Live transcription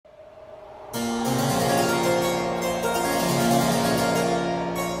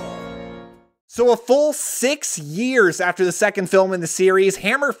So a full 6 years after the second film in the series,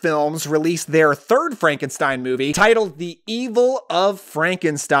 Hammer Films released their third Frankenstein movie, titled The Evil of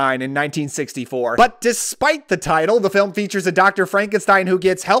Frankenstein in 1964. But despite the title, the film features a Dr. Frankenstein who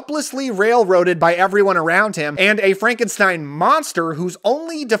gets helplessly railroaded by everyone around him, and a Frankenstein monster whose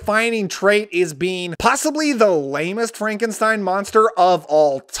only defining trait is being possibly the lamest Frankenstein monster of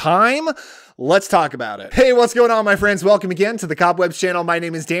all time. Let's talk about it. Hey, what's going on, my friends? Welcome again to the Cobwebs channel. My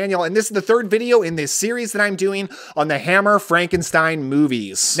name is Daniel, and this is the third video in this series that I'm doing on the Hammer Frankenstein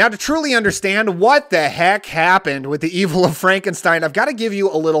movies. Now, to truly understand what the heck happened with The Evil of Frankenstein, I've got to give you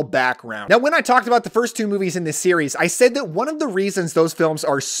a little background. Now, when I talked about the first two movies in this series, I said that one of the reasons those films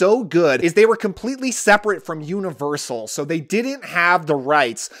are so good is they were completely separate from Universal, so they didn't have the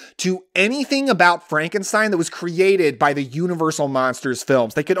rights to anything about Frankenstein that was created by the Universal Monsters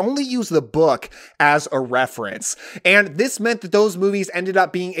films. They could only use the book as a reference. And this meant that those movies ended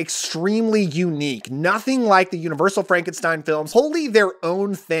up being extremely unique. Nothing like the Universal Frankenstein films, wholly their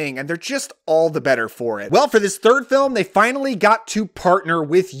own thing, and they're just all the better for it. Well, for this third film, they finally got to partner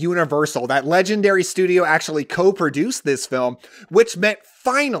with Universal. That legendary studio actually co-produced this film, which meant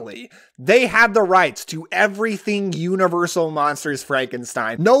finally, they had the rights to everything Universal Monsters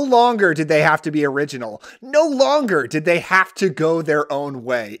Frankenstein. No longer did they have to be original. No longer did they have to go their own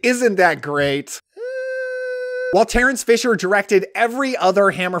way. Isn't that great? While Terence Fisher directed every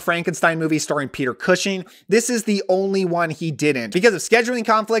other Hammer Frankenstein movie starring Peter Cushing, this is the only one he didn't. Because of scheduling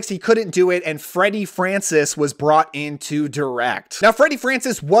conflicts, he couldn't do it, and Freddie Francis was brought in to direct. Now, Freddie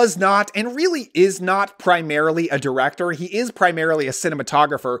Francis was not, and really is not, primarily a director. He is primarily a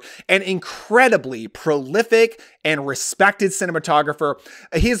cinematographer, an incredibly prolific and respected cinematographer.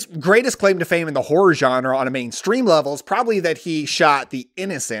 His greatest claim to fame in the horror genre on a mainstream level is probably that he shot The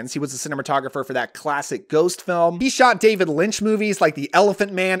Innocents. He was a cinematographer for that classic ghost film. He shot David Lynch movies like The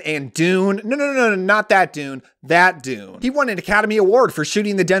Elephant Man and Dune. No, not that Dune. That Dune. He won an Academy Award for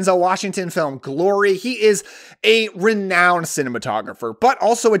shooting the Denzel Washington film Glory. He is a renowned cinematographer, but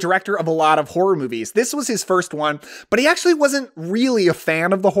also a director of a lot of horror movies. This was his first one, but he actually wasn't really a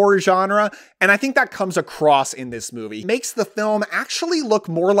fan of the horror genre, and I think that comes across in this movie. It makes the film actually look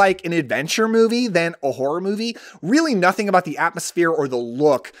more like an adventure movie than a horror movie. Really nothing about the atmosphere or the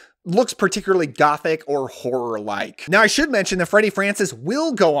look looks particularly gothic or horror-like. Now, I should mention that Freddie Francis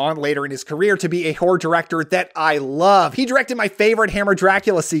will go on later in his career to be a horror director that I love. He directed my favorite Hammer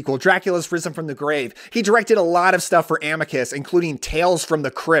Dracula sequel, Dracula's Risen from the Grave. He directed a lot of stuff for Amicus, including Tales from the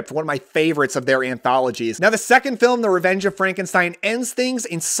Crypt, one of my favorites of their anthologies. Now, the second film, The Revenge of Frankenstein, ends things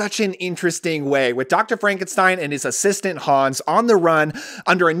in such an interesting way, with Dr. Frankenstein and his assistant Hans on the run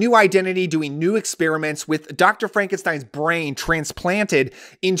under a new identity, doing new experiments with Dr. Frankenstein's brain transplanted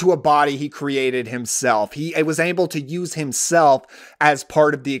into a body he created himself. He was able to use himself as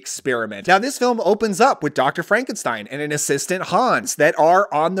part of the experiment. Now, this film opens up with Dr. Frankenstein and an assistant Hans that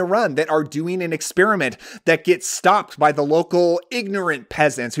are on the run, that are doing an experiment that gets stopped by the local ignorant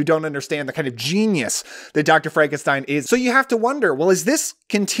peasants who don't understand the kind of genius that Dr. Frankenstein is. So you have to wonder, well, is this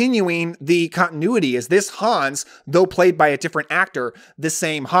continuing the continuity? Is this Hans, though played by a different actor, the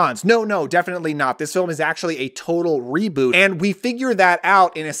same Hans? No, definitely not. This film is actually a total reboot, and we figure that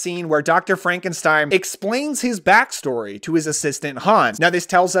out in a scene where Dr. Frankenstein explains his backstory to his assistant Hans. Now, this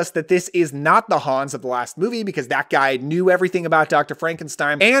tells us that this is not the Hans of the last movie, because that guy knew everything about Dr.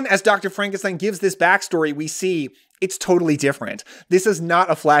 Frankenstein. And as Dr. Frankenstein gives this backstory, we see it's totally different. This is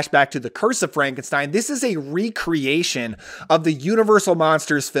not a flashback to the Curse of Frankenstein. This is a recreation of the Universal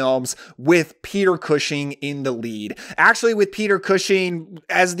Monsters films with Peter Cushing in the lead. Actually, with Peter Cushing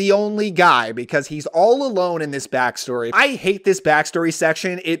as the only guy, because he's all alone in this backstory. I hate this backstory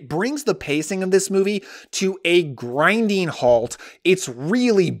section. It brings the pacing of this movie to a grinding halt. It's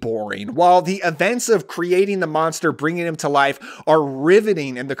really boring. While the events of creating the monster, bringing him to life, are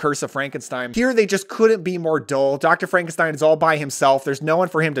riveting in the Curse of Frankenstein, here they just couldn't be more dull. Dr. Frankenstein is all by himself. There's no one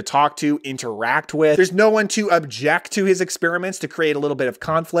for him to talk to, interact with. There's no one to object to his experiments to create a little bit of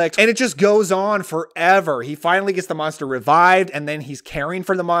conflict. And it just goes on forever. He finally gets the monster revived, and then he's caring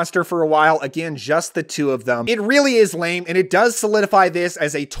for the monster for a while. Again, just the two of them. It really is lame, and it does solidify this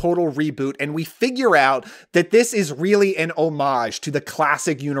as a total reboot. And we figure out that this is really an homage to the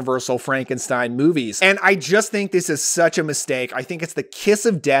classic Universal Frankenstein movies. And I just think this is such a mistake. I think it's the kiss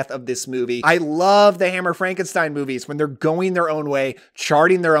of death of this movie. I love the Hammer Frankenstein movies when they're going their own way,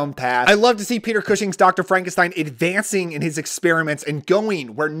 charting their own path. I love to see Peter Cushing's Dr. Frankenstein advancing in his experiments and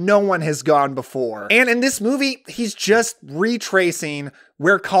going where no one has gone before. And in this movie, he's just retracing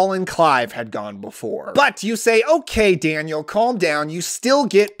where Colin Clive had gone before. But you say, okay, Daniel, calm down. You still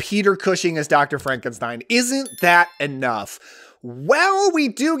get Peter Cushing as Dr. Frankenstein. Isn't that enough? Well, we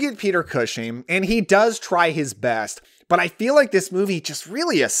do get Peter Cushing, and he does try his best. But I feel like this movie just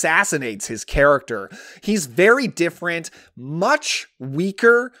really assassinates his character. He's very different, much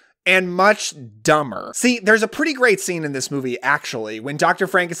weaker, and much dumber. See, there's a pretty great scene in this movie, actually, when Dr.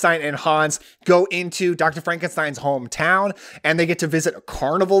 Frankenstein and Hans go into Dr. Frankenstein's hometown, and they get to visit a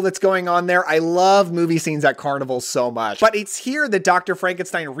carnival that's going on there. I love movie scenes at carnivals so much. But it's here that Dr.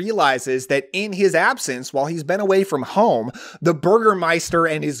 Frankenstein realizes that in his absence, while he's been away from home, the burgomaster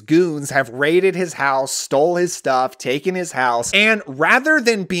and his goons have raided his house, stole his stuff, taken his house, and rather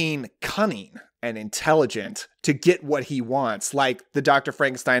than being cunning and intelligent to get what he wants, like the Dr.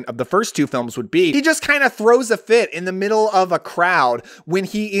 Frankenstein of the first two films would be, he just kind of throws a fit in the middle of a crowd when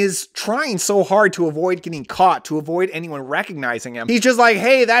he is trying so hard to avoid getting caught, to avoid anyone recognizing him. He's just like,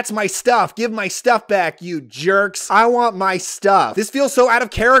 hey, that's my stuff. Give my stuff back, you jerks. I want my stuff. This feels so out of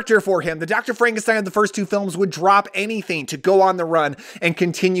character for him. The Dr. Frankenstein of the first two films would drop anything to go on the run and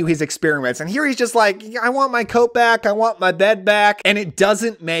continue his experiments. And here he's just like, I want my coat back. I want my bed back. And it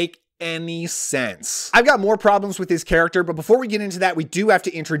doesn't make any sense. I've got more problems with his character, but before we get into that, we do have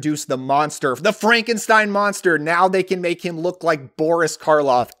to introduce the monster, the Frankenstein monster. Now they can make him look like Boris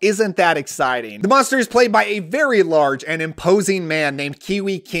Karloff. Isn't that exciting? The monster is played by a very large and imposing man named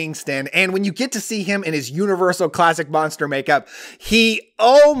Kiwi Kingston, and when you get to see him in his Universal Classic monster makeup,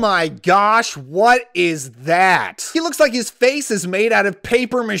 oh my gosh, what is that? He looks like his face is made out of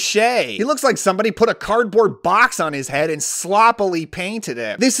paper mache. He looks like somebody put a cardboard box on his head and sloppily painted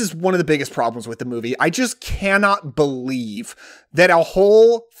it. This is one of the biggest problems with the movie. I just cannot believe that a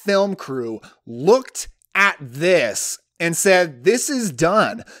whole film crew looked at this and said, this is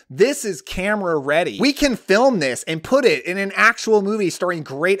done. This is camera ready. We can film this and put it in an actual movie starring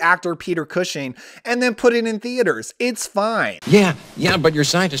great actor Peter Cushing and then put it in theaters. It's fine. Yeah, but your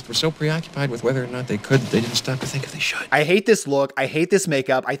scientists were so preoccupied with whether or not they could, they didn't stop to think if they should. I hate this look. I hate this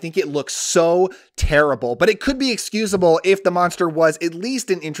makeup. I think it looks so terrible, but it could be excusable if the monster was at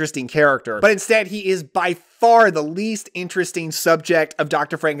least an interesting character. But instead, he is by far the least interesting subject of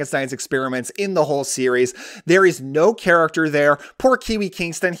Dr. Frankenstein's experiments in the whole series. There is no character there. Poor Kiwi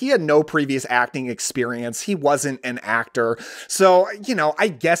Kingston, he had no previous acting experience. He wasn't an actor. So, you know, I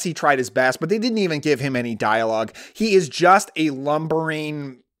guess he tried his best, but they didn't even give him any dialogue. He is just a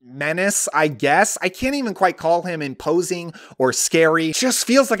lumbering menace, I guess. I can't even quite call him imposing or scary. Just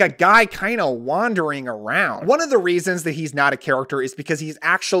feels like a guy kind of wandering around. One of the reasons that he's not a character is because he's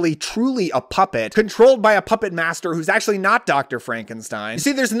actually truly a puppet controlled by a puppet master who's actually not Dr. Frankenstein. You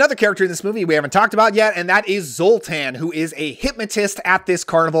see, there's another character in this movie we haven't talked about yet, and that is Zoltan, who is a hypnotist at this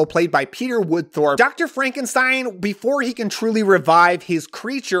carnival played by Peter Woodthorpe. Dr. Frankenstein, before he can truly revive his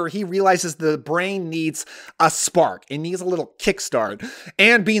creature, he realizes the brain needs a spark. It needs a little kickstart.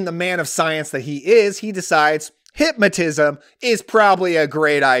 And being the man of science that he is, he decides hypnotism is probably a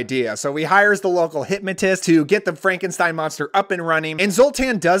great idea. So he hires the local hypnotist to get the Frankenstein monster up and running. And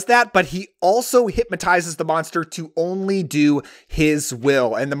Zoltan does that, but he also hypnotizes the monster to only do his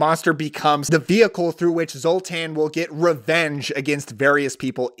will. And the monster becomes the vehicle through which Zoltan will get revenge against various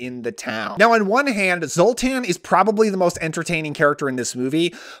people in the town. Now, on one hand, Zoltan is probably the most entertaining character in this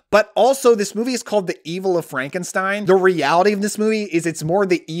movie, but also this movie is called The Evil of Frankenstein. The reality of this movie is it's more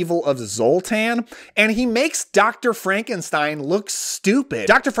the evil of Zoltan, and he makes Dr. Frankenstein looks stupid.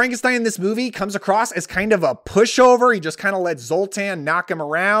 Dr. Frankenstein in this movie comes across as kind of a pushover. He just kind of lets Zoltan knock him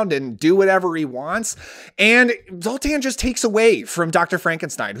around and do whatever he wants. And Zoltan just takes away from Dr.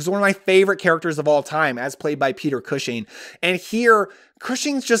 Frankenstein, who's one of my favorite characters of all time, as played by Peter Cushing. And here,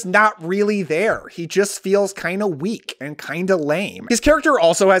 Cushing's just not really there. He just feels kind of weak and kind of lame. His character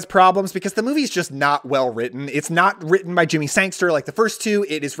also has problems because the movie's just not well written. It's not written by Jimmy Sangster like the first two.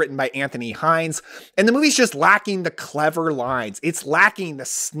 It is written by Anthony Hines. And the movie's just lacking the clever lines. It's lacking the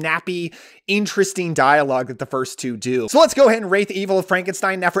snappy, interesting dialogue that the first two do. So let's go ahead and rate The Evil of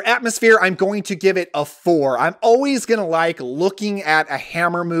Frankenstein. Now for atmosphere, I'm going to give it a 4. I'm always gonna like looking at a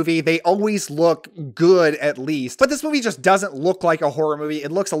Hammer movie. They always look good at least. But this movie just doesn't look like a horror movie.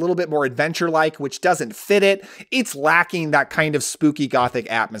 It looks a little bit more adventure-like, which doesn't fit it. It's lacking that kind of spooky gothic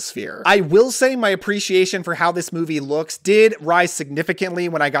atmosphere. I will say my appreciation for how this movie looks did rise significantly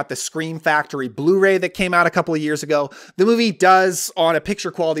when I got the Scream Factory Blu-ray that came out a couple of years ago. The movie does, on a picture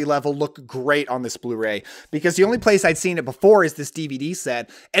quality level, look great on this Blu-ray because the only place I'd seen it before is this DVD set,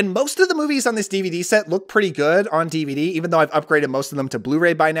 and most of the movies on this DVD set look pretty good on DVD, even though I've upgraded most of them to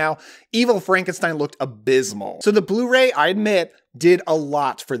Blu-ray by now. Evil of Frankenstein looked abysmal. So the Blu-ray, I admit, did a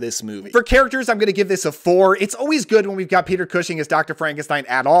lot for this movie. For characters, I'm gonna give this a 4. It's always good when we've got Peter Cushing as Dr. Frankenstein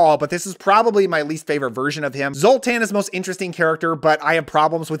at all, but this is probably my least favorite version of him. Zoltan is the most interesting character, but I have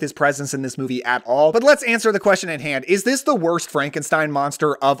problems with his presence in this movie at all. But let's answer the question at hand. Is this the worst Frankenstein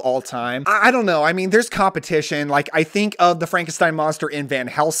monster of all time? I don't know. I mean, there's competition. Like, I think of the Frankenstein monster in Van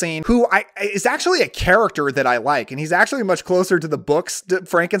Helsing, who is actually a character that I like, and he's actually much closer to the books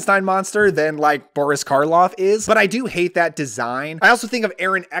Frankenstein monster than like Boris Karloff is, but I do hate that design. I also think of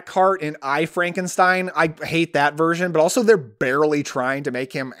Aaron Eckhart in I, Frankenstein. I hate that version, but also they're barely trying to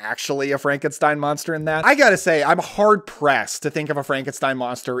make him actually a Frankenstein monster in that. I gotta say, I'm hard pressed to think of a Frankenstein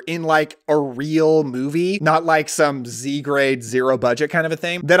monster in like a real movie, not like some Z-grade, zero budget kind of a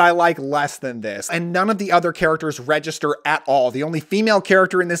thing, that I like less than this. And none of the other characters register at all. The only female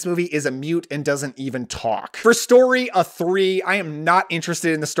character in this movie is a mute and doesn't even talk. For story, a 3. I am not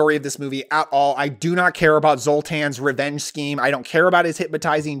interested in the story of this movie at all. I do not care about Zoltan's revenge scheme. I don't care about his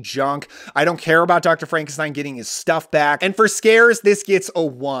hypnotizing junk. I don't care about Dr. Frankenstein getting his stuff back. And for scares, this gets a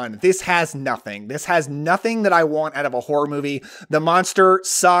 1. This has nothing. This has nothing that I want out of a horror movie. The monster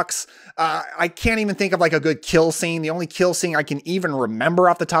sucks. I can't even think of like a good kill scene. The only kill scene I can even remember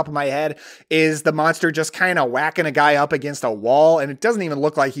off the top of my head is the monster just kind of whacking a guy up against a wall, and it doesn't even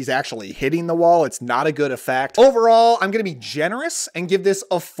look like he's actually hitting the wall. It's not a good effect. Overall, I'm gonna be generous and give this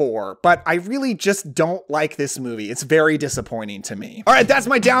a 4, but I really just don't like this movie. It's very disappointing to me. All right, that's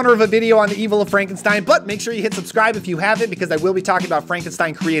my downer of a video on the Evil of Frankenstein, but make sure you hit subscribe if you haven't, because I will be talking about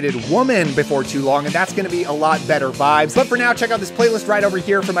Frankenstein created woman before too long, and that's gonna be a lot better vibes. But for now, check out this playlist right over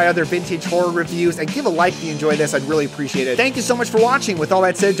here for my other vintage horror reviews, and give a like if you enjoy this. I'd really appreciate it. Thank you so much for watching. With all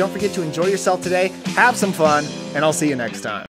that said, don't forget to enjoy yourself today, have some fun, and I'll see you next time.